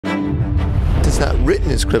it's not written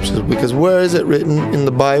in scriptures, because where is it written in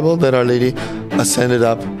the Bible that Our Lady ascended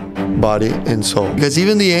up body and soul? Because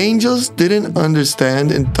even the angels didn't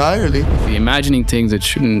understand entirely. We're imagining things that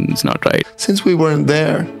shouldn't, it's not right. Since we weren't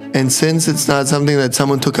there, and since it's not something that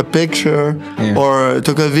someone took a picture or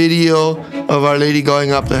took a video of Our Lady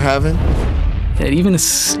going up to heaven. That even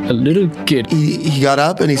a little kid, He got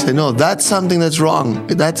up and he said, no, that's something that's wrong.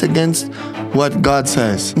 That's against what God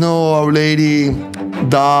says. No, Our Lady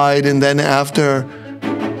died, and then after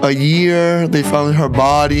a year, they found her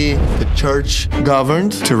body. The church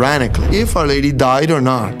governed tyrannically. If Our Lady died or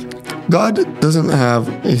not. God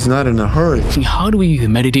he's not in a hurry. how do we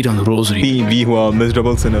meditate on the Rosary? We who are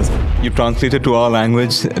miserable sinners, you translated to our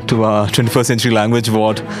language, to our 21st century language,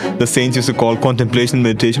 what the saints used to call contemplation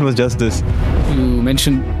meditation was just this. You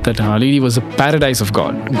mentioned that Our Lady was the paradise of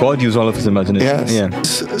God. God used all of his imagination. Yes.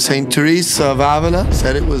 Yeah. Saint Teresa of Avila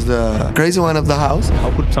said it was the crazy one of the house.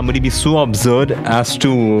 How could somebody be so absurd as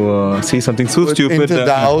to say something so Put stupid? into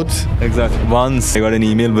doubt. Exactly. Once I got an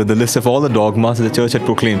email with the list of all the dogmas that the church had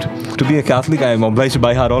proclaimed. To be a Catholic, I am obliged to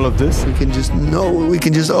by heart all of this. We can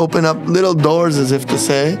just open up little doors, as if to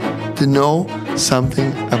say, to know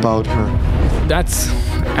something about her. That's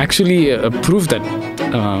actually a proof that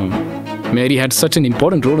Mary had such an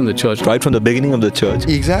important role in the church. Right from the beginning of the church.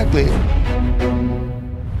 Exactly.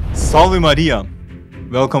 Salve Maria.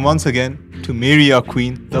 Welcome once again to Mary Our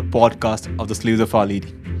Queen, the podcast of the Slaves of Our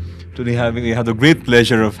Lady. Today we have the great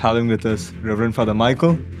pleasure of having with us Reverend Father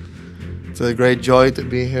Michael. It's a great joy to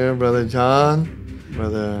be here, Brother John,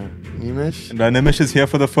 Brother Nimish. And Nimish is here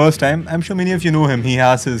for the first time. I'm sure many of you know him. He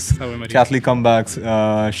has his Catholic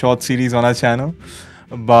Comebacks short series on our channel.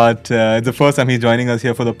 But it's the first time he's joining us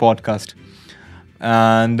here for the podcast.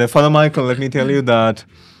 And Father Michael, let me tell you that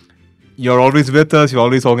you're always with us. You're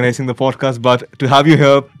always organizing the podcast. But to have you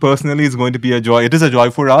here personally is going to be a joy. It is a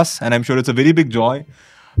joy for us. And I'm sure it's a very big joy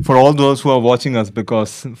for all those who are watching us,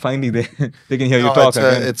 because finally they can hear you talk.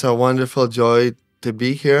 It's a wonderful joy to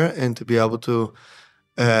be here and to be able to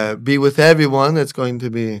be with everyone that's going to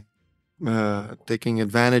be taking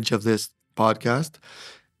advantage of this podcast.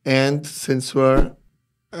 And since we're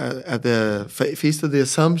at the Feast of the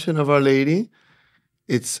Assumption of Our Lady,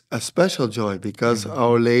 it's a special joy because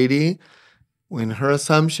Our Lady, when her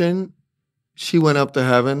Assumption, she went up to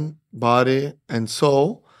heaven, body and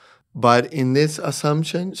soul. But in this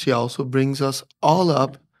Assumption, she also brings us all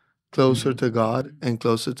up closer to God and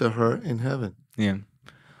closer to her in heaven. Yeah.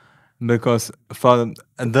 Because for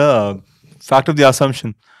the fact of the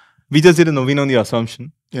Assumption, we just did a novena on the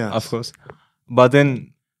Assumption, of course. But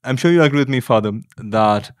then, I'm sure you agree with me, Father,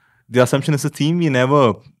 that the Assumption is a theme De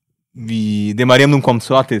Mariam Nunc Quam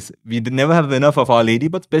Suatis. We never have enough of Our Lady,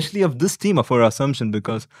 but especially of this theme of her Assumption,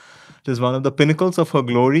 because it is one of the pinnacles of her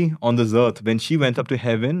glory on this earth. When she went up to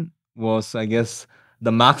heaven was, I guess,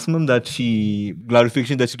 the maximum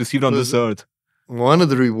glorification that she received on this earth. One of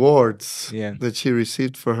the rewards that she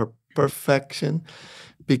received for her perfection,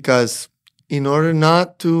 because in order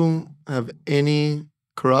not to have any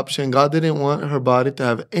corruption, God didn't want her body to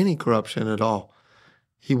have any corruption at all.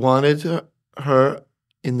 He wanted her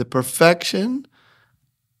in the perfection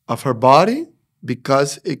of her body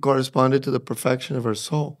because it corresponded to the perfection of her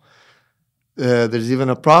soul. There's even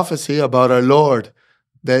a prophecy about our Lord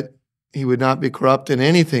that he would not be corrupt in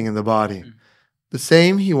anything in the body. The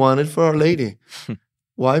same he wanted for Our Lady.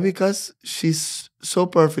 Why? Because she's so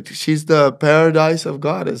perfect. She's the paradise of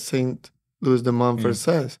God, as St. Louis de Montfort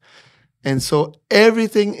says. And so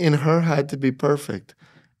everything in her had to be perfect.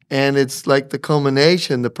 And it's like the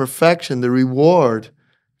culmination, the perfection, the reward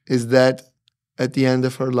is that at the end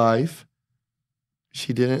of her life,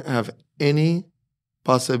 she didn't have any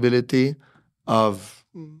possibility of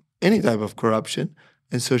any type of corruption.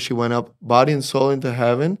 And so she went up body and soul into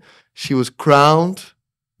heaven. She was crowned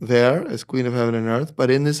there as Queen of Heaven and Earth.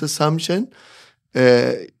 But in this Assumption,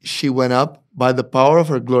 she went up by the power of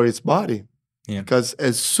her glorious body. Yeah. Because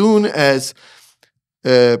as soon as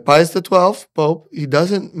Pius XII, Pope, he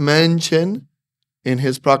doesn't mention in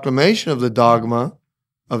his proclamation of the dogma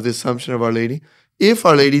of the Assumption of Our Lady, if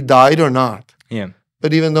Our Lady died or not. Yeah.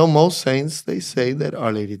 But even though most saints, they say that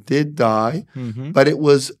Our Lady did die, but it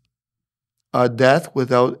was a death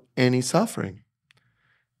without any suffering.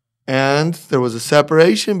 And there was a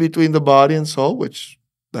separation between the body and soul, which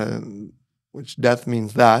death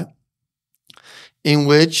means that, in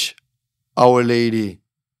which Our Lady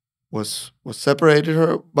was separated,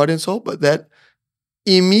 her body and soul, but that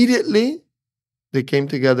immediately they came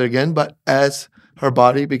together again, but as her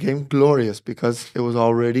body became glorious, because it was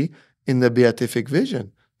already in the beatific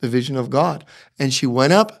vision, the vision of God. And she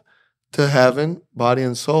went up to heaven, body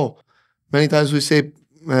and soul. Many times we say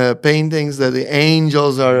paintings that the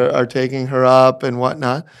angels are taking her up and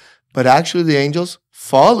whatnot, but actually the angels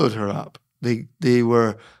followed her up. They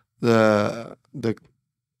were the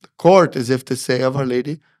court, as if to say, of Our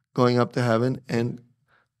Lady going up to heaven, and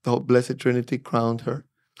the Blessed Trinity crowned her.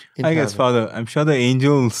 I guess, Father, I'm sure the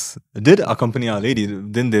angels did accompany Our Lady,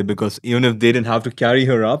 didn't they? Because even if they didn't have to carry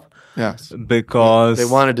her up, yes, because they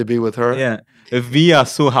wanted to be with her. Yeah, if we are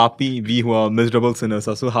so happy, we who are miserable sinners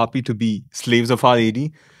are so happy to be slaves of Our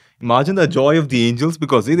Lady, imagine the joy of the angels,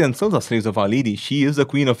 because they themselves are slaves of Our Lady. She is the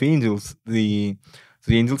Queen of Angels. The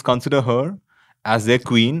angels consider her as their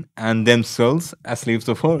queen and themselves as slaves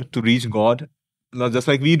of her to reach God, not just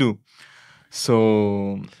like we do.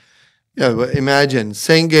 So, yeah, but imagine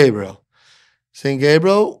Saint Gabriel. Saint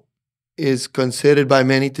Gabriel is considered by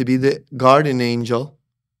many to be the guardian angel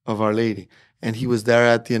of Our Lady, and he was there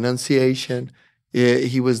at the Annunciation.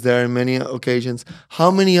 He was there on many occasions. How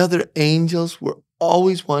many other angels were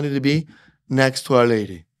always wanted to be next to Our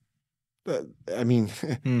Lady? I mean,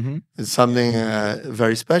 it's something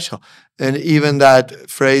very special. And even that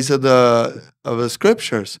phrase of the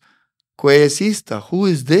scriptures, "Que exista," who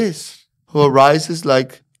is this who arises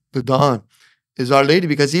like the dawn, is Our Lady.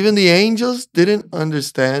 Because even the angels didn't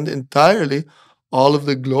understand entirely all of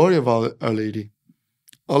the glory of Our Lady,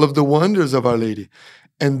 all of the wonders of Our Lady.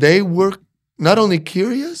 And they were not only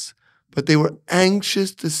curious, but they were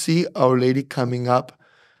anxious to see Our Lady coming up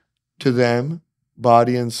to them,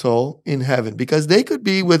 body and soul, in heaven. Because they could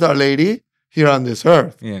be with Our Lady here on this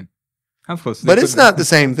earth. Yeah, of course. But it's not the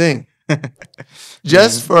same thing.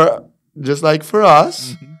 Just like for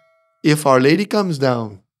us, if Our Lady comes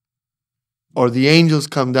down, or the angels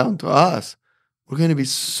come down to us, we're going to be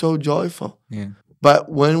so joyful. Yeah. But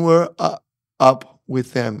when we're up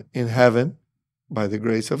with them in heaven, by the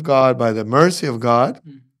grace of God, by the mercy of God,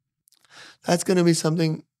 that's going to be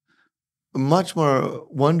something much more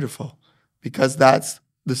wonderful, because that's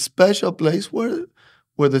the special place where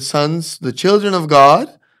the sons, the children of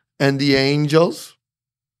God, and the angels,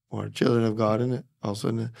 or children of God in it,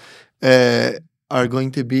 also are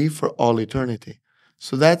going to be for all eternity.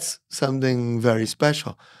 So that's something very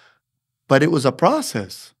special. But it was a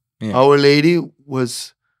process. Yeah. Our Lady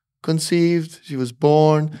was conceived, she was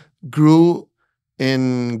born, grew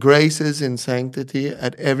in graces, in sanctity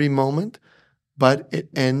at every moment, but it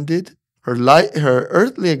ended, her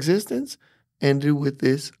earthly existence ended with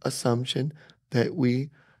this Assumption that we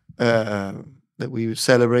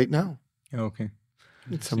celebrate now. Okay.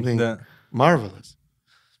 It's something marvelous.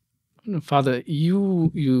 Father,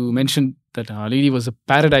 you mentioned that Our Lady was a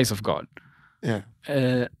paradise of God. Yeah.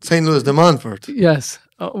 St. Louis de Montfort. Yes.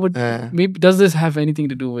 Maybe does this have anything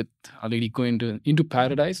to do with Our Lady going into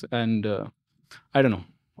paradise? And I don't know.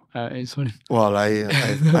 Well,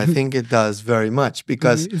 I think it does very much,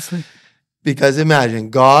 because imagine,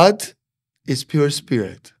 God is pure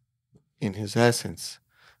spirit in his essence,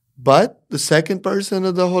 but the second person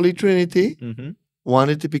of the Holy Trinity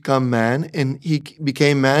wanted to become man, and he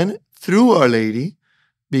became man through Our Lady,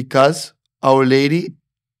 because Our Lady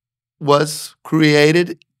was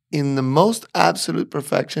created in the most absolute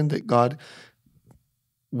perfection that God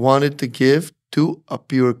wanted to give to a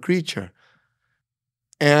pure creature.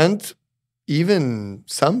 And even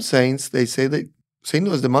some saints, they say that St.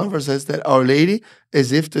 Louis de Montfort says that Our Lady,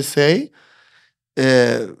 as if to say,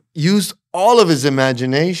 used all of his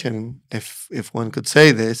imagination, if one could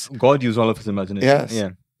say this. God used all of his imagination. Yes.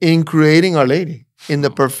 Yeah. In creating Our Lady, in the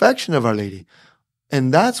perfection of Our Lady.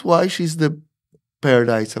 And that's why she's the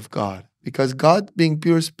paradise of God. Because God, being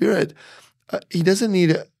pure spirit, he doesn't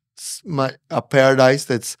need a paradise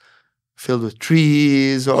that's filled with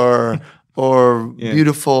trees or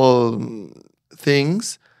beautiful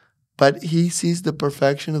things, but he sees the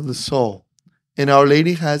perfection of the soul. And Our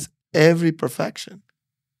Lady has every perfection.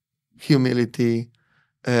 Humility,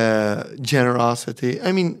 generosity.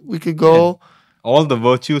 I mean, we could go... Yeah. All the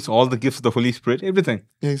virtues, all the gifts of the Holy Spirit, everything.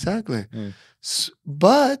 Exactly. Yeah.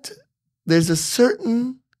 But there's a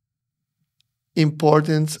certain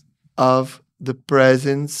importance of the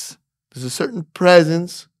presence. There's a certain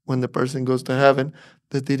presence when the person goes to heaven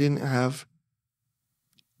that they didn't have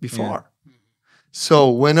before. Yeah. So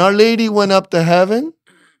when Our Lady went up to heaven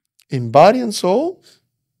in body and soul,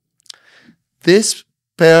 this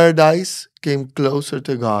paradise came closer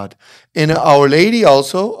to God. And Our Lady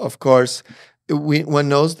also, of course, one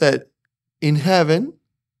knows that in heaven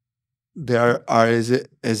there are,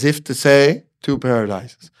 as if to say, two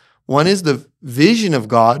paradises. One is the vision of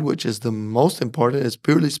God, which is the most important. It's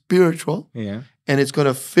purely spiritual. Yeah. And it's going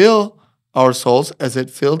to fill our souls as it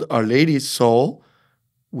filled Our Lady's soul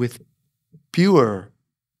with pure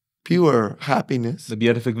pure happiness. The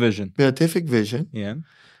beatific vision. Beatific vision. Yeah.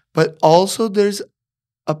 But also there's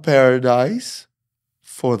a paradise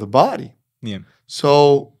for the body. Yeah.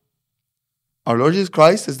 So our Lord Jesus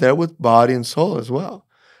Christ is there with body and soul as well.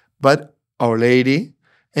 But Our Lady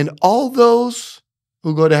and all those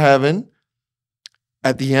who go to heaven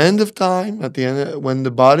at the end of time, when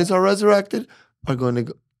the bodies are resurrected, are going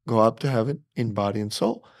to go up to heaven in body and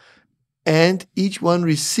soul. And each one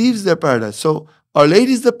receives their paradise. So Our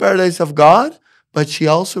Lady is the paradise of God, but she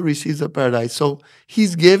also receives the paradise. So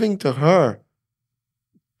He's giving to her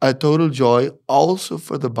a total joy also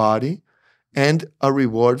for the body and a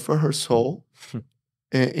reward for her soul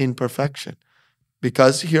in perfection.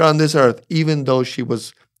 Because here on this earth, even though she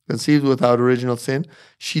was conceived without original sin,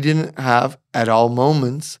 she didn't have at all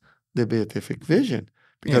moments the beatific vision.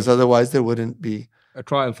 Because otherwise there wouldn't be a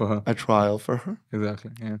trial for her. A trial for her.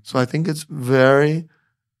 Exactly. Yeah. So I think it's very,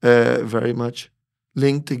 very much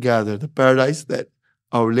linked together. The paradise that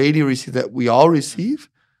Our Lady received, that we all receive,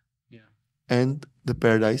 and the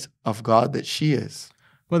paradise of God that she is.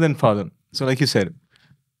 Well then, Father, so like you said,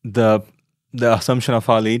 the Assumption of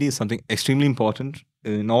Our Lady is something extremely important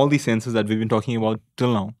in all the senses that we've been talking about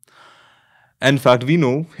till now. And in fact, we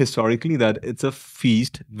know historically that it's a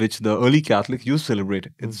feast which the early Catholics used to celebrate.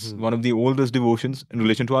 It's one of the oldest devotions in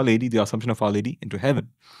relation to Our Lady, the Assumption of Our Lady into heaven.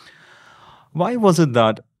 Why was it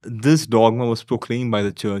that this dogma was proclaimed by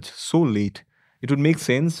the Church so late? It would make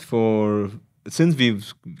sense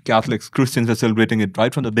since Catholics, Christians are celebrating it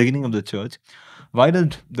right from the beginning of the Church. Why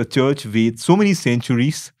did the Church wait so many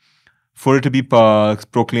centuries for it to be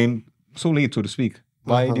proclaimed so late, so to speak?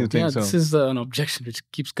 Why do you think so? This is an objection which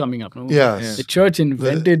keeps coming up. No? Yes. The Church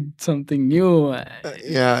invented something new.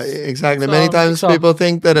 Yeah, exactly. Many times people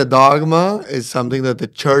think that a dogma is something that the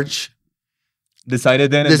Church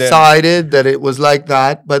decided that it was like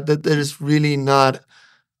that, but that there's really not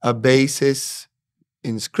a basis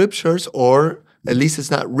in Scriptures, or at least it's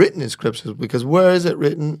not written in Scriptures. Because where is it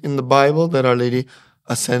written in the Bible that Our Lady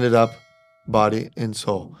ascended up body and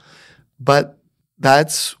soul? But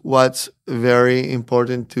that's what's very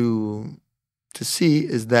important to see,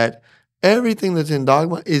 is that everything that's in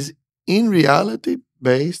dogma is in reality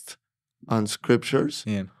based on Scriptures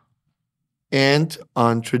and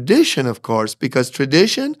on tradition, of course, because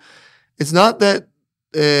tradition, it's not that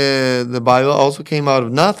the Bible also came out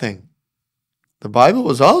of nothing. The Bible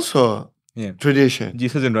was also tradition.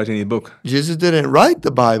 Jesus didn't write any book. Jesus didn't write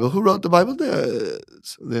the Bible. Who wrote the Bible?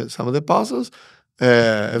 Some of the apostles.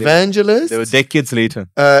 Evangelists. They were decades later.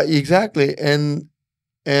 Exactly. And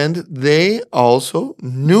they also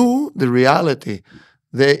knew the reality.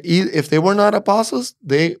 If they were not apostles,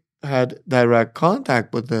 they had direct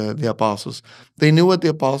contact with the apostles. They knew what the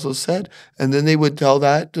apostles said, and then they would tell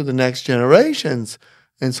that to the next generations.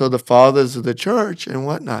 And so the fathers of the church and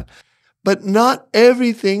whatnot. But not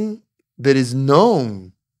everything that is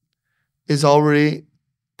known is already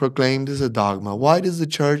proclaimed as a dogma. Why does the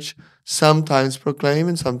church sometimes proclaim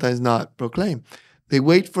and sometimes not proclaim? They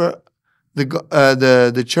wait for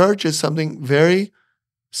the church is something very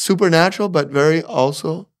supernatural, but very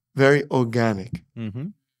organic. Mm-hmm.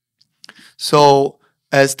 So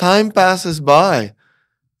as time passes by,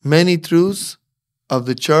 many truths of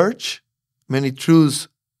the church, many truths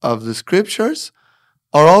of the Scriptures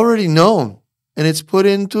are already known, and it's put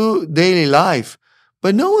into daily life.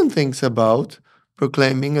 But no one thinks about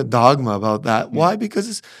proclaiming a dogma about that. Why?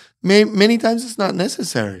 Because many times it's not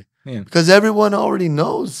necessary. Because everyone already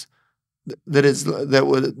knows that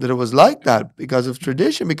it was like that because of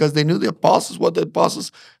tradition, because they knew what the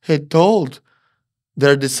apostles had told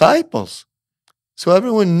their disciples. So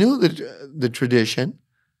everyone knew the tradition,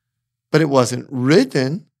 but it wasn't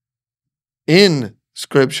written in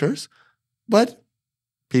Scriptures. But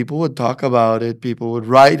people would talk about it. People would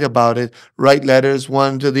write about it, write letters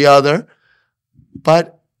one to the other.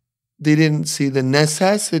 But they didn't see the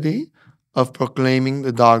necessity of proclaiming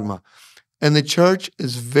the dogma. And the church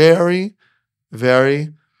is very,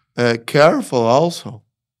 very careful also.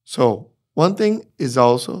 So one thing is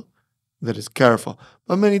also that it's careful.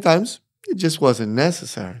 But many times it just wasn't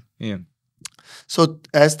necessary. Yeah. So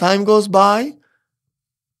as time goes by,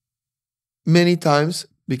 many times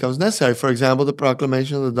becomes necessary. For example, the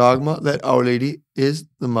proclamation of the dogma that Our Lady is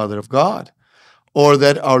the Mother of God, or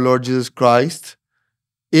that our Lord Jesus Christ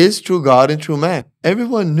is true God and true man.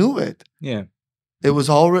 Everyone knew it. Yeah. It was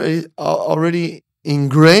already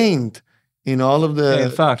ingrained in all of the...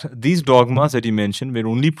 In fact, these dogmas that you mentioned were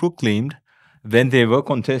only proclaimed when they were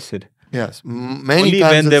contested. Yes, many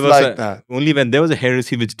times it's like that. Only when there was a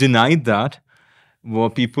heresy which denied that, where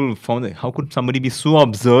people found that how could somebody be so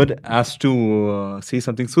absurd as to say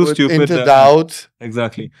something so stupid? Into doubt.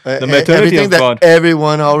 Exactly. The maternity of God.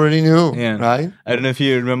 Everyone already knew, right? I don't know if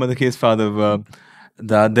you remember the case, Father,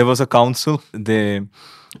 that there was a council. A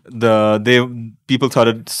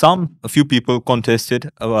few people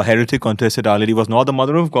contested, a heretic contested Our Lady was not the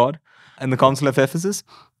Mother of God. And the Council of Ephesus,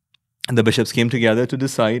 and the bishops came together to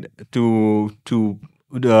decide decide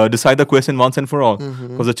the question once and for all.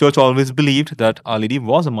 Because the church always believed that Our Lady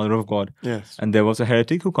was a Mother of God. Yes. And there was a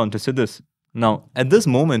heretic who contested this. Now, at this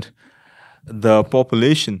moment, the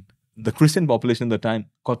Christian population at the time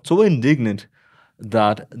got so indignant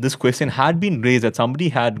that this question had been raised, that somebody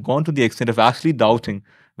had gone to the extent of actually doubting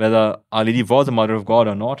whether Our Lady was a Mother of God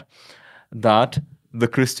or not, that the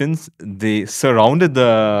Christians, they surrounded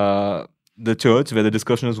the church where the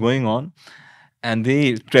discussion was going on, and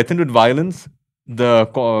they threatened with violence the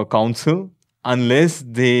council unless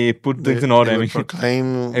they put things in order. They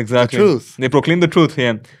proclaim exactly. the truth. They proclaimed the truth,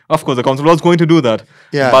 yeah. Of course, the council was going to do that.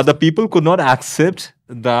 Yeah. But the people could not accept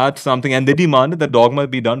that something, and they demanded that dogma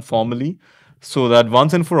be done formally, so that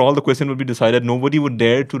once and for all the question would be decided. Nobody would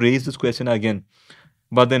dare to raise this question again.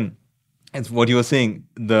 But then, it's what you were saying,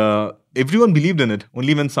 everyone believed in it.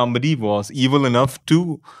 Only when somebody was evil enough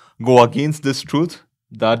to go against this truth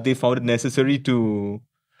that they found it necessary to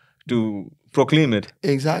proclaim it.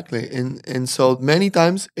 Exactly. And so many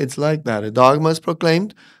times it's like that. A dogma is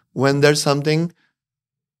proclaimed when there's something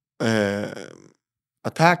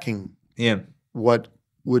attacking what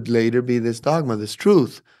would later be this dogma, this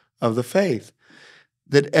truth of the faith,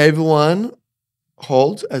 that everyone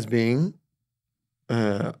holds as being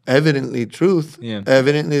evidently truth,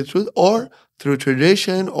 or through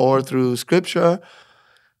tradition or through scripture.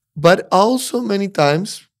 But also many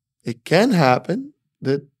times it can happen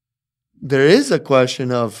that there is a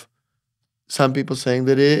question of some people saying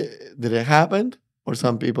that it happened, or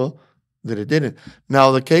some people that it didn't.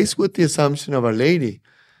 Now, the case with the Assumption of Our Lady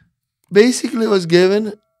basically was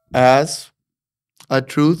given as a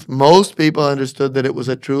truth. Most people understood that it was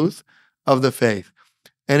a truth of the faith.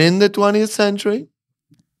 And in the 20th century,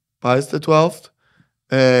 Pius XII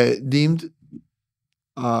deemed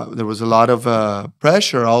there was a lot of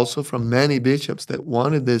pressure also from many bishops that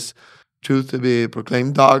wanted this truth to be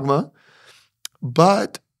proclaimed dogma,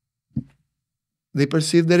 but they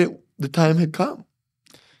perceived that the time had come.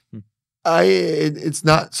 It's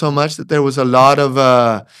not so much that there was a lot of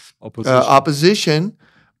opposition,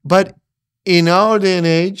 but in our day and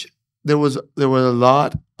age, there were a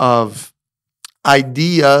lot of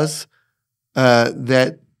ideas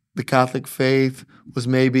that the Catholic faith was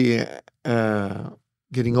maybe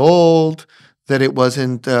getting old, that it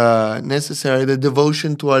wasn't necessary. The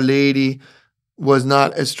devotion to Our Lady was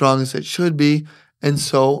not as strong as it should be. And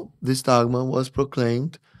so this dogma was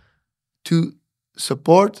proclaimed to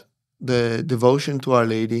support the devotion to Our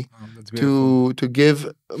Lady, to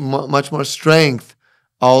give much more strength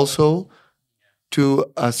also to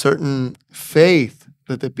a certain faith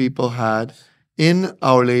that the people had in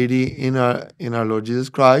Our Lady, in our Lord Jesus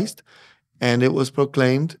Christ. And it was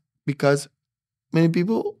proclaimed because many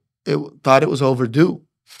people thought it was overdue,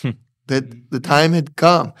 that the time had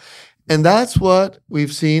come. And that's what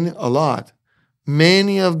we've seen a lot.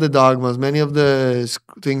 Many of the dogmas, many of the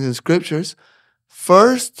things in scriptures,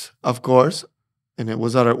 first, of course, and it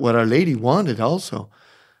was what Our Lady wanted also,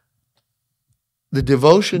 the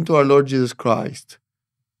devotion to our Lord Jesus Christ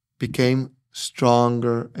became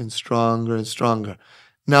stronger and stronger and stronger.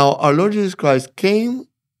 Now, our Lord Jesus Christ came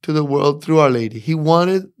to the world through Our Lady. He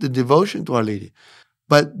wanted the devotion to Our Lady.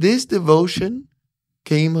 But this devotion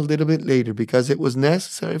came a little bit later because it was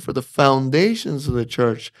necessary for the foundations of the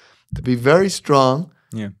church to be very strong,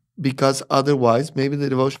 because otherwise maybe the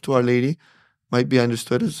devotion to Our Lady might be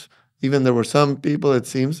understood as, even there were some people, it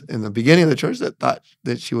seems, in the beginning of the church that thought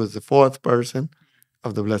that she was the fourth person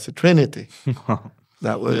of the Blessed Trinity.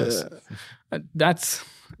 That was... That's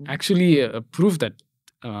actually a proof that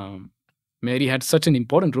Mary had such an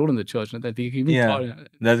important role in the church. That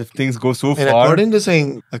that if things go so and far...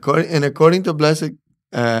 According to Blessed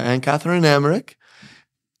Anne Catherine Emmerich,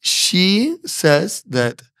 she says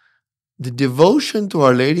that the devotion to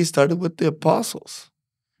Our Lady started with the apostles.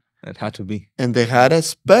 It had to be. And they had a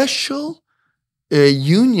special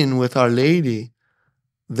union with Our Lady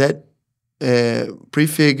that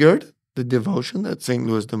prefigured the devotion that St.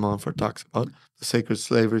 Louis de Montfort talks about, the sacred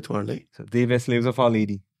slavery to Our Lady. So they were slaves of Our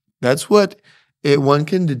Lady. That's what one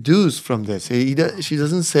can deduce from this. She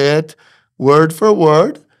doesn't say it word for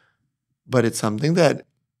word, but it's something that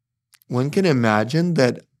one can imagine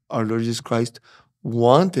that our Lord Jesus Christ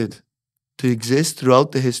wanted to exist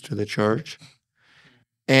throughout the history of the church.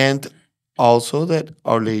 And also that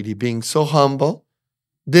Our Lady, being so humble,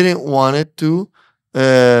 didn't want it to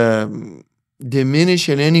diminish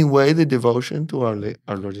in any way the devotion to our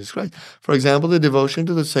Lord Jesus Christ. For example, the devotion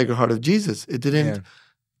to the Sacred Heart of Jesus. It didn't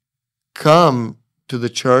come to the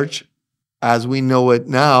church as we know it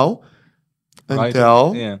now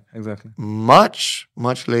until much,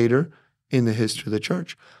 much later in the history of the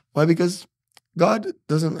church. Why? Because God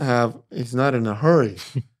He's not in a hurry.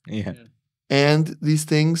 And these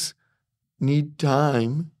things need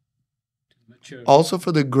time. Also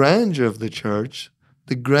for the grandeur of the church,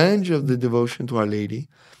 the grandeur of the devotion to Our Lady.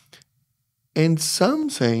 And some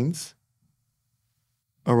saints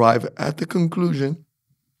arrive at the conclusion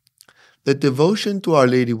that devotion to Our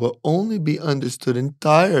Lady will only be understood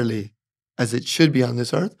entirely as it should be on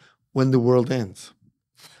this earth when the world ends.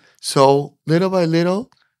 So little by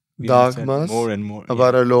little, dogmas more and more,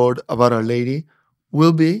 about our Lord, about Our Lady,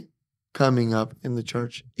 will be coming up in the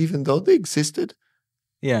church, even though they existed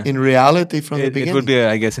in reality from the beginning. It would be,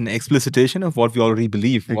 I guess, an explicitation of what we already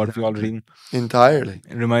believe, what we already... Entirely.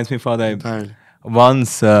 It reminds me, Father,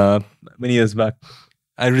 once, many years back,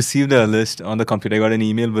 I received a list on the computer. I got an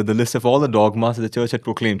email with the list of all the dogmas that the church had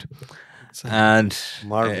proclaimed. And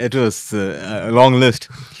it was a long list.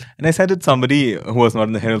 And I sent it to somebody who was not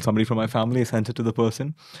in the Herald, somebody from my family. I sent it to the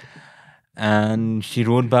person. And she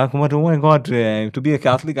wrote back, oh my God, to be a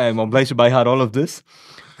Catholic, I'm obliged to by heart all of this.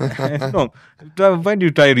 No, why don't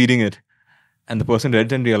you try reading it? And the person read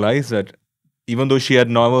it and realized that even though she had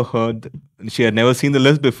never seen the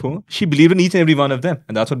list before, she believed in each and every one of them.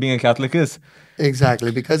 And that's what being a Catholic is.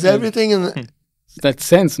 Exactly, because everything in that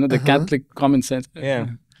sense, the Catholic common sense.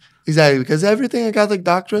 Exactly, because everything in Catholic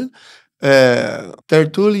doctrine,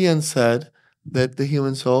 Tertullian said that the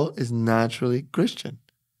human soul is naturally Christian.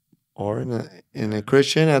 Or in a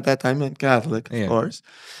Christian, at that time, not Catholic, of course.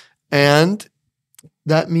 And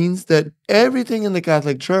that means that everything in the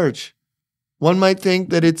Catholic Church, one might think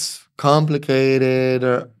that it's complicated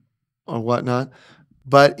or whatnot,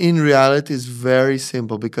 but in reality it's very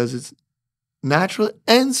simple because it's natural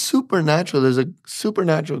and supernatural. There's a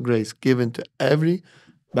supernatural grace given to every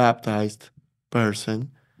baptized person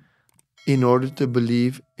in order to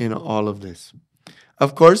believe in all of this.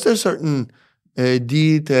 Of course, there's certain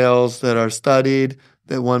details that are studied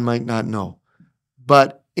that one might not know.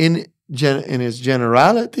 But in its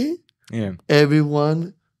generality,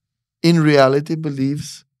 everyone in reality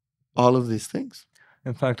believes all of these things.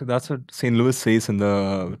 In fact, that's what St. Louis says in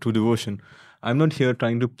the True Devotion. I'm not here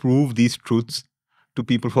trying to prove these truths to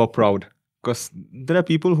people who are proud. Because there are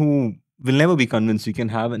people who will never be convinced. You can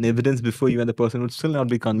have an evidence before you and the person would still not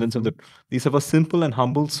be convinced of that. These are simple and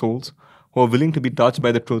humble souls who are willing to be touched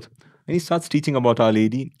by the truth. And he starts teaching about Our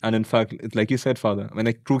Lady. And in fact, like you said, Father, when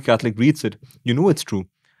a true Catholic reads it, you know it's true.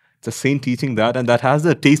 It's a saint teaching that, and that has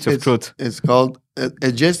the taste of truth. It's called,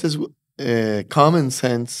 just as common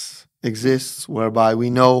sense exists, whereby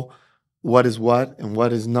we know what is what and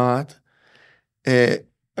what is not, a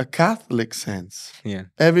Catholic sense.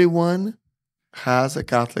 Everyone has a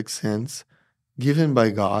Catholic sense given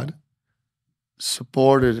by God,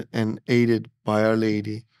 supported and aided by Our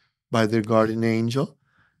Lady, by their guardian angel,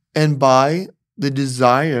 and by the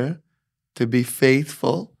desire to be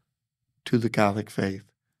faithful to the Catholic faith,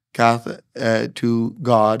 to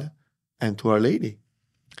God and to Our Lady.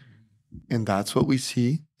 And that's what we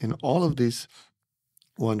see in all of these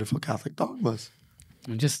wonderful Catholic dogmas.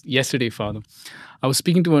 Just yesterday, Father, I was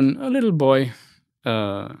speaking to a little boy,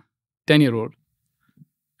 10-year-old,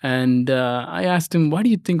 and I asked him, why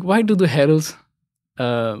do the heralds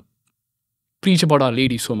preach about Our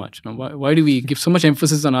Lady so much? Why do we give so much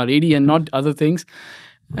emphasis on Our Lady and not other things?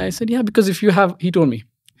 I said, because he told me,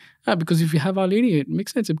 because if you have Our Lady, it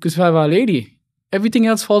makes sense. Because if you have Our Lady, everything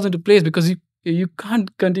else falls into place because you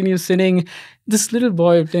can't continue sinning. This little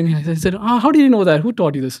boy of 10 years, I said, how did you know that? Who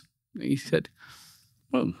taught you this? He said,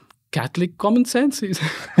 well, Catholic common sense.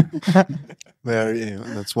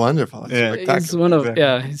 That's wonderful. It's one of,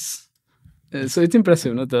 so it's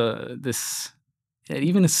impressive,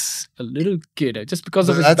 even a little kid, just because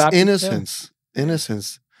of his baptism. Innocence.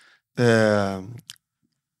 Innocence.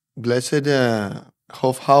 Blessed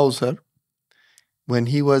Hofbauer, when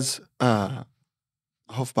he was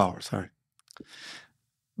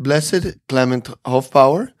Blessed Clement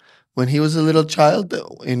Hofbauer, when he was a little child,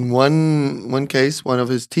 in one case, one of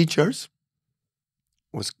his teachers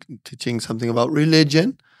was teaching something about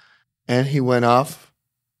religion, and he went off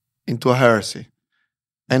into a heresy.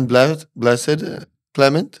 And Blessed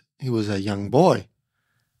Clement, he was a young boy.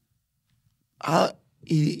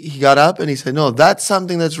 He got up and he said, no, that's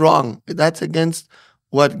something that's wrong. That's against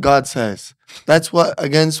what God says. That's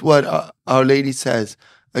against what Our Lady says.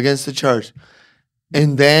 against the church.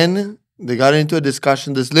 And then they got into a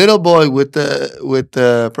discussion, this little boy with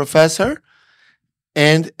the professor,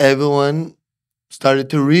 and everyone started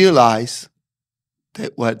to realize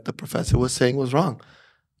that what the professor was saying was wrong.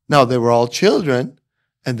 Now, they were all children,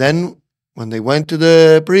 and then when they went to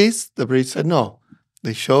the priest said no.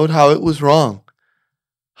 They showed how it was wrong.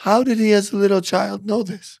 How did he, as a little child, know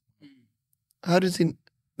this? How did he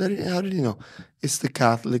know? It's the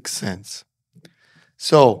Catholic sense.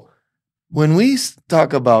 So, when we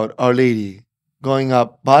talk about Our Lady going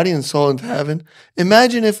up, body and soul, into heaven,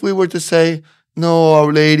 imagine if we were to say, no,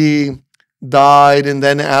 Our Lady died, and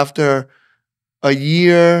then after a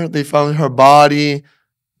year they found her body.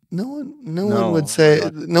 No one would say,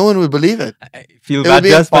 no one would believe it. I feel bad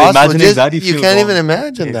just by imagining that. You can't even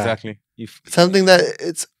imagine that. Exactly. Something that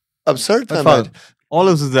it's absurd to imagine. All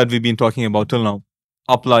of this that we've been talking about till now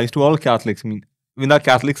applies to all Catholics. I mean, in that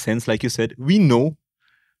Catholic sense, like you said, we know,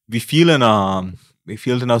 we feel in our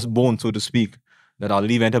bones, so to speak, that Our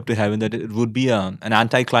Lady went up to heaven, that it would be an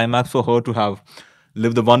anticlimax for her to have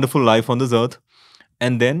lived a wonderful life on this earth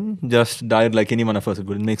and then just died like any one of us. It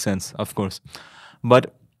wouldn't make sense, of course.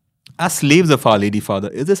 But as slaves of Our Lady, Father,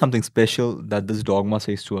 is there something special that this dogma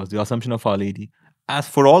says to us, the Assumption of Our Lady, as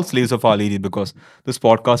for all slaves of Our Lady, because this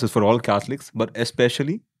podcast is for all Catholics, but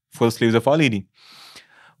especially for the slaves of Our Lady?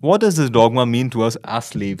 What does this dogma mean to us as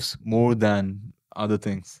slaves more than other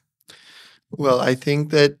things? Well, I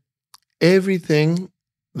think that everything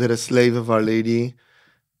that a slave of Our Lady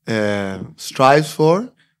strives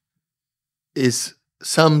for is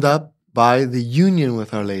summed up by the union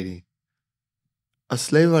with Our Lady. A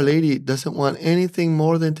slave of Our Lady doesn't want anything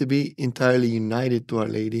more than to be entirely united to Our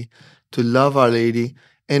Lady, to love Our Lady,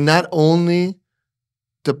 and not only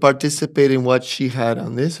to participate in what she had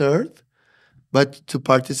on this earth, but to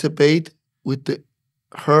participate with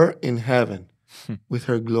her in heaven, with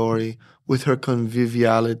her glory, with her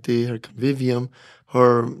conviviality, her convivium,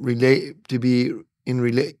 to be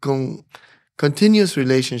in continuous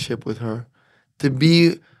relationship with her, to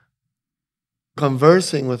be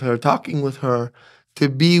conversing with her, talking with her, to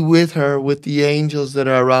be with her, with the angels that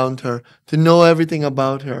are around her, to know everything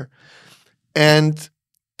about her, and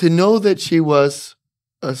to know that she was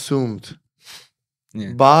assumed,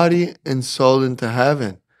 body and soul, into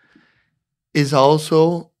heaven, is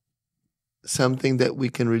also something that we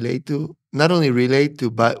can relate to. Not only relate to,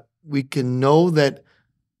 but we can know that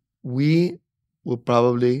we will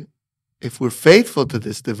probably, if we're faithful to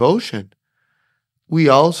this devotion, we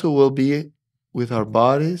also will be with our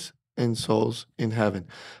bodies and souls in heaven.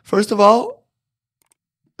 First of all,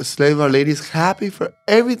 the slave of Our Lady is happy for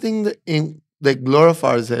everything that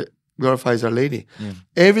glorifies Our Lady. Yeah.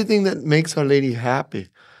 Everything that makes Our Lady happy.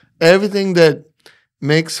 Everything that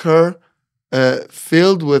makes her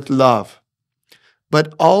filled with love.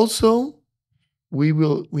 But also, we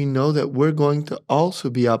know that we're going to also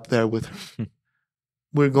be up there with her.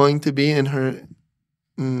 We're going to be in her,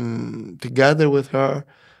 together with her.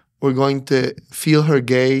 We're going to feel her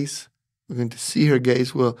gaze. We're going to see her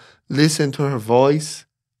gaze. We'll listen to her voice.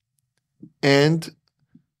 And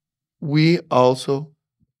we also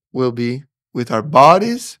will be with our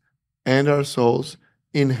bodies and our souls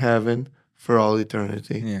in heaven for all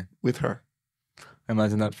eternity with her.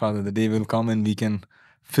 Imagine that, Father. The day will come and we can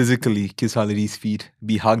physically kiss Our Lady's feet,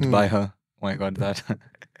 be hugged by her. Oh my God, that.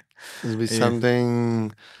 It'll be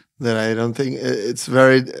something that I don't think it's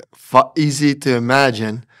very easy to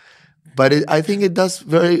imagine. But I think it does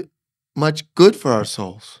very much good for our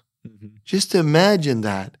souls. Mm-hmm. Just to imagine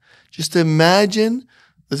that. Just to imagine,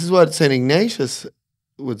 this is what St. Ignatius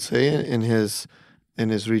would say in his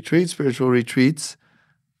retreats, spiritual retreats,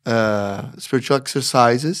 spiritual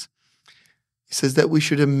exercises. He says that we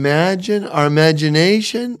should imagine, our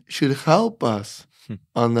imagination should help us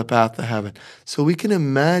on the path to heaven. So we can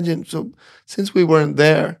imagine, so since we weren't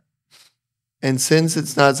there, and since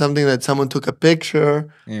it's not something that someone took a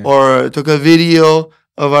picture or took a video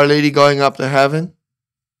of Our Lady going up to heaven,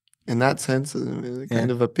 in that sense, it's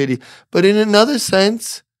kind of a pity. But in another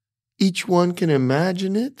sense, each one can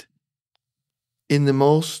imagine it in the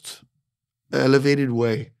most elevated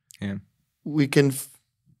way. Yeah. We can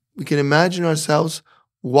imagine ourselves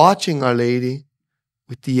watching Our Lady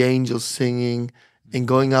with the angels singing and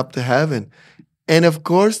going up to heaven. And of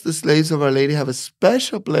course, the slaves of Our Lady have a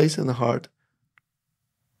special place in the heart.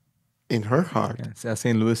 In her heart. Yes, as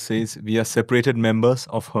St. Louis says, we are separated members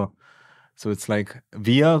of her. So it's like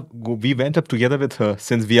we went up together with her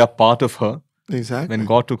since we are part of her. Exactly. When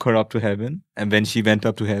God took her up to heaven and when she went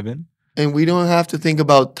up to heaven. And we don't have to think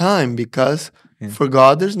about time because for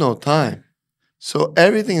God there's no time. So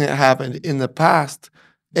everything that happened in the past,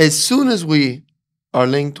 as soon as we are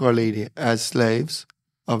linked to Our Lady as slaves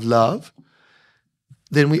of love,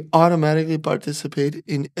 then we automatically participate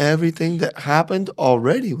in everything that happened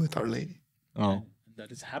already with Our Lady. Oh.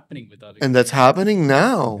 That is happening with Our Lady. And that's happening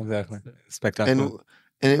now. Exactly. Spectacular.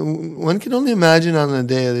 One can only imagine on the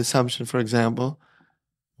day of the Assumption, for example,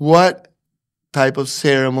 what type of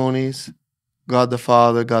ceremonies God the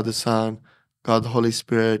Father, God the Son, God the Holy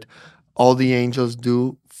Spirit, all the angels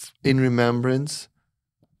do in remembrance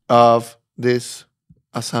of this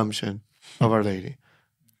Assumption of Our Lady.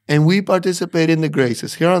 And we participate in the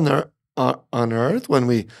graces here on earth when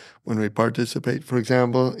we participate, for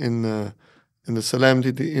example, in the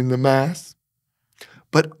solemnity, in the Mass,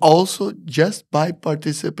 but also just by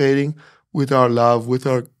participating with our love, with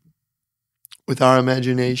our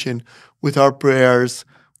imagination, with our prayers,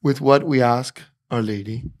 with what we ask Our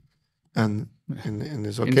Lady, and in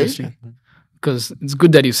this occasion. Because it's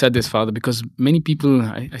good that you said this, Father, because many people,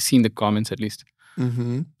 I see in the comments at least,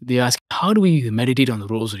 they ask, how do we meditate on the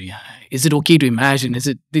Rosary? Is it okay to imagine?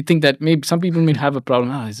 They think that maybe some people may have a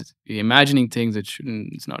problem. Is it imagining things that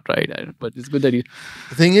shouldn't, it's not right. But it's good that you...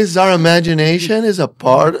 The thing is, our imagination is a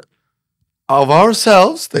part of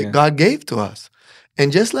ourselves that God gave to us.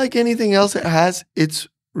 And just like anything else, it has its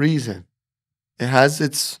reason. It has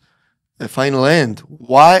its final end.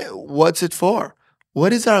 Why? What's it for?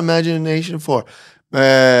 What is our imagination for?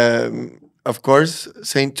 Of course,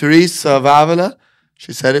 Saint Teresa of Avila,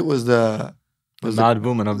 she said it was the mad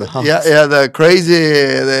woman of the house. Yeah, the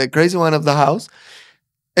crazy one of the house.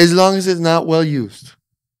 As long as it's not well used,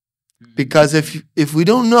 because if we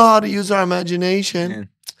don't know how to use our imagination,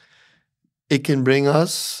 it can bring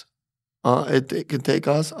us, it can take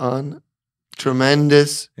us on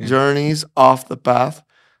tremendous journeys off the path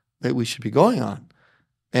that we should be going on.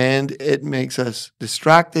 And it makes us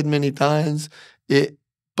distracted many times.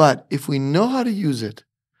 But if we know how to use it,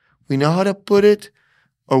 we know how to put it,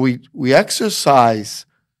 or we exercise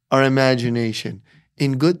our imagination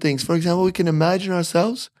in good things. For example, we can imagine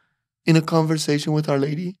ourselves in a conversation with Our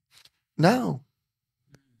Lady now.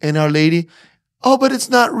 And Our Lady, but it's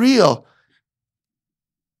not real.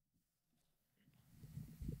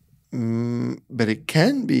 But it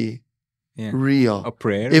can be real. A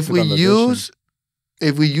prayer. If we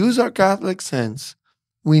use our Catholic sense,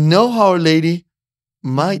 we know how Our Lady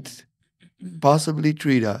might possibly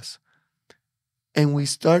treat us. And we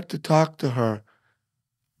start to talk to her.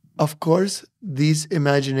 Of course, these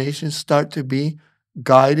imaginations start to be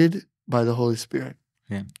guided by the Holy Spirit.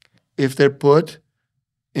 Yeah. If they're put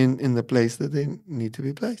in the place that they need to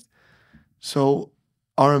be placed. So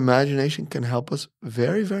our imagination can help us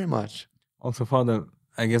very, very much. Also, Father,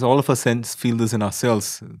 I guess all of us feel this in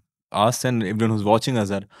ourselves, us and everyone who's watching us,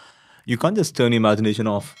 that you can't just turn your imagination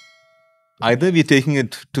off. Either we're taking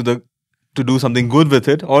it to do something good with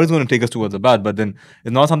it, or it's going to take us towards the bad. But then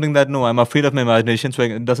it's not something that, no, I'm afraid of my imagination, so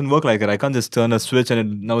it doesn't work like that. I can't just turn a switch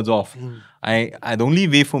and now it's off. The only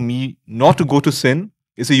way for me not to go to sin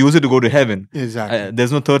is to use it to go to heaven. Exactly.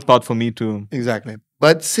 There's no third path for me to... Exactly.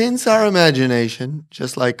 But since our imagination,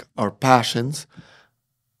 just like our passions,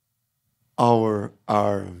 are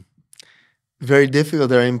very difficult,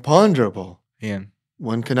 they're imponderable. Yeah.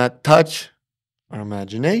 One cannot touch our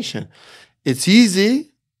imagination. It's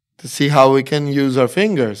easy to see how we can use our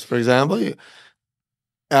fingers. For example,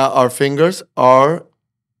 our fingers are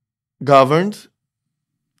governed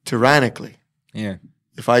tyrannically. Yeah.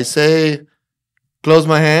 If I say, close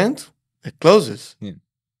my hand, it closes. Yeah.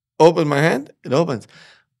 Open my hand, it opens.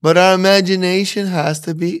 But our imagination has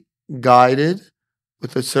to be guided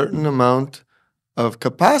with a certain amount of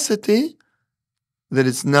capacity that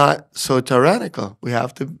it's not so tyrannical. We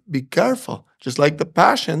have to be careful. Just like the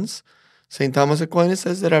passions, St. Thomas Aquinas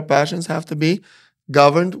says that our passions have to be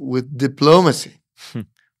governed with diplomacy. We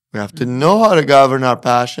have to know how to govern our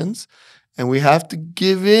passions, and we have to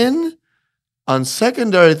give in on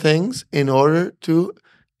secondary things in order to,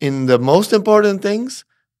 in the most important things,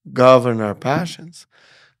 govern our passions.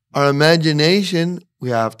 Our imagination, we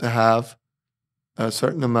have to have a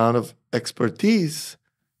certain amount of expertise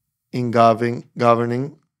in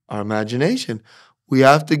governing our imagination. We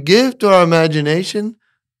have to give to our imagination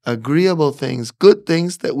agreeable things, good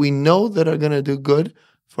things that we know that are going to do good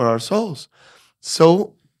for our souls.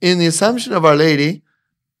 So in the Assumption of Our Lady,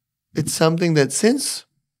 it's something that since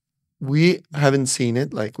we haven't seen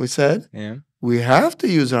it, like we said, we have to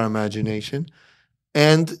use our imagination.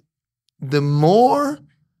 And the more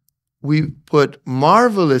we put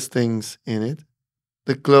marvelous things in it,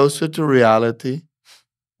 the closer to reality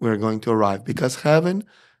we're going to arrive. Because heaven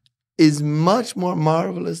is much more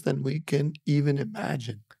marvelous than we can even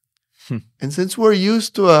imagine. And since we're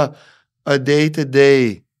used to a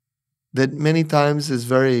day-to-day that many times is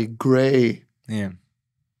very gray. Yeah.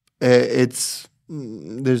 There's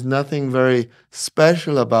nothing very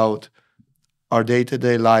special about our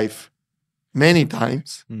day-to-day life. Many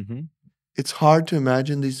times, it's hard to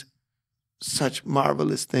imagine these such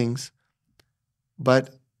marvelous things,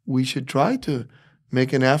 but we should try to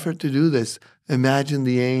make an effort to do this. Imagine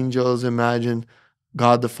the angels, imagine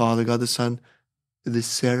God the Father, God the Son, this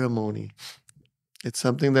ceremony. It's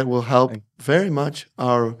something that will help very much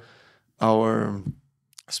our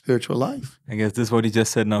spiritual life. I guess this is what you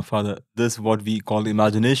just said now, Father. This, what we call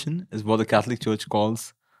imagination, is what the Catholic Church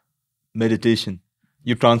calls meditation.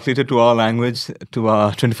 You translated to our language, to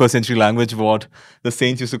our 21st century language, what the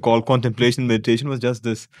saints used to call contemplation. Meditation was just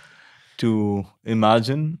this, to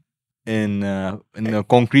imagine in a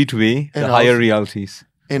concrete way the higher realities.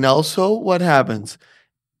 And also what happens,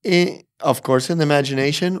 of course, in the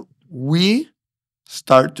imagination, we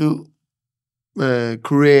start to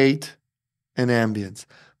create an ambience.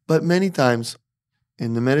 But many times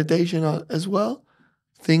in the meditation as well,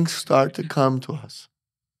 things start to come to us.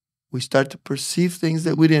 We start to perceive things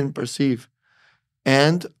that we didn't perceive.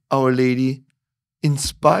 And Our Lady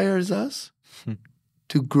inspires us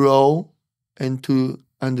to grow and to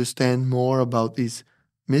understand more about these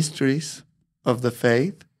mysteries of the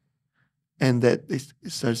faith, and that it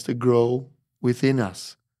starts to grow within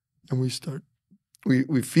us. And we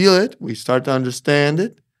feel it, we start to understand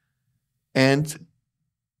it, and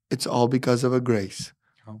it's all because of a grace.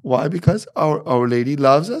 Oh. Why? Because Our Lady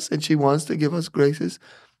loves us, and she wants to give us graces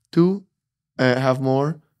to have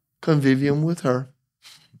more convivium with her.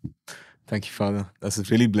 Thank you, Father.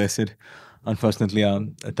 That's really blessed. Unfortunately, our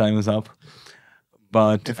time is up.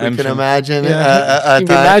 But if we can imagine a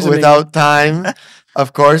time without time,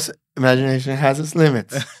 of course, imagination has its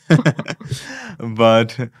limits.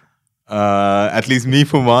 But at least me,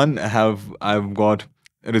 for one, I've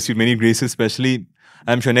received many graces. Especially,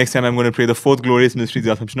 I'm sure next time I'm going to pray the fourth glorious mystery,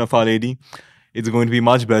 the Assumption of Our Lady. It's going to be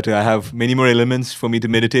much better. I have many more elements for me to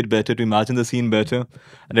meditate better, to imagine the scene better.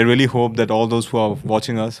 And I really hope that all those who are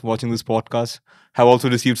watching this podcast, have also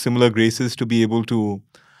received similar graces to be able to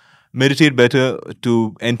meditate better,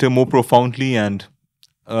 to enter more profoundly, and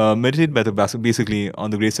meditate better, basically,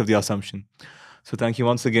 on the grace of the Assumption. So thank you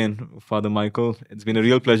once again, Father Michael. It's been a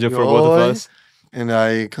real pleasure for both of us. And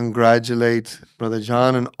I congratulate Brother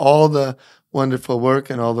John on all the wonderful work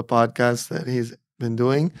and all the podcasts that he's been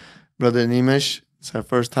doing. Brother Nimish, it's our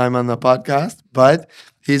first time on the podcast, but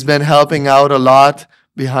he's been helping out a lot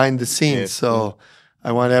behind the scenes. Yes. So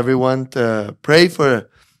I want everyone to pray for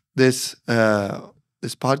this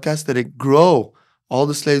podcast, that it grow, all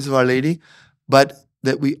the slaves of Our Lady, but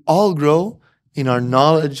that we all grow in our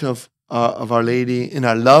knowledge of Our Lady, in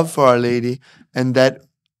our love for Our Lady, and that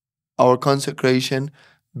our consecration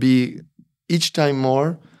be each time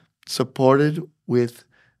more supported with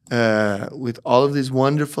all of these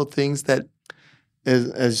wonderful things that,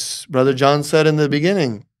 as Brother John said in the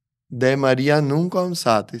beginning, de Maria nunquam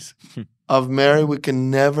satis. Of Mary, we can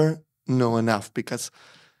never know enough, because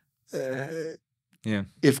if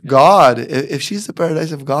she's the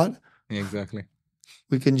paradise of God, exactly,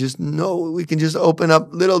 we can just open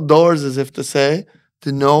up little doors, as if to say,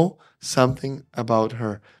 to know something about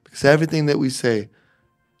her, because everything that we say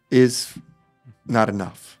is not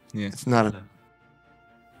enough. Yeah. It's not enough.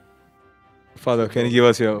 Father, can you give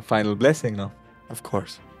us your final blessing now? Of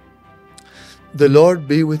course. The Lord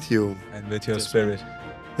be with you. And with your spirit.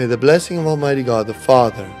 May the blessing of Almighty God, the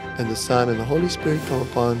Father, and the Son, and the Holy Spirit come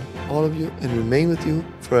upon all of you and remain with you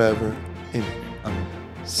forever. Amen. Amen.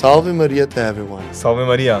 Salve Maria to everyone. Salve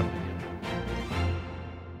Maria.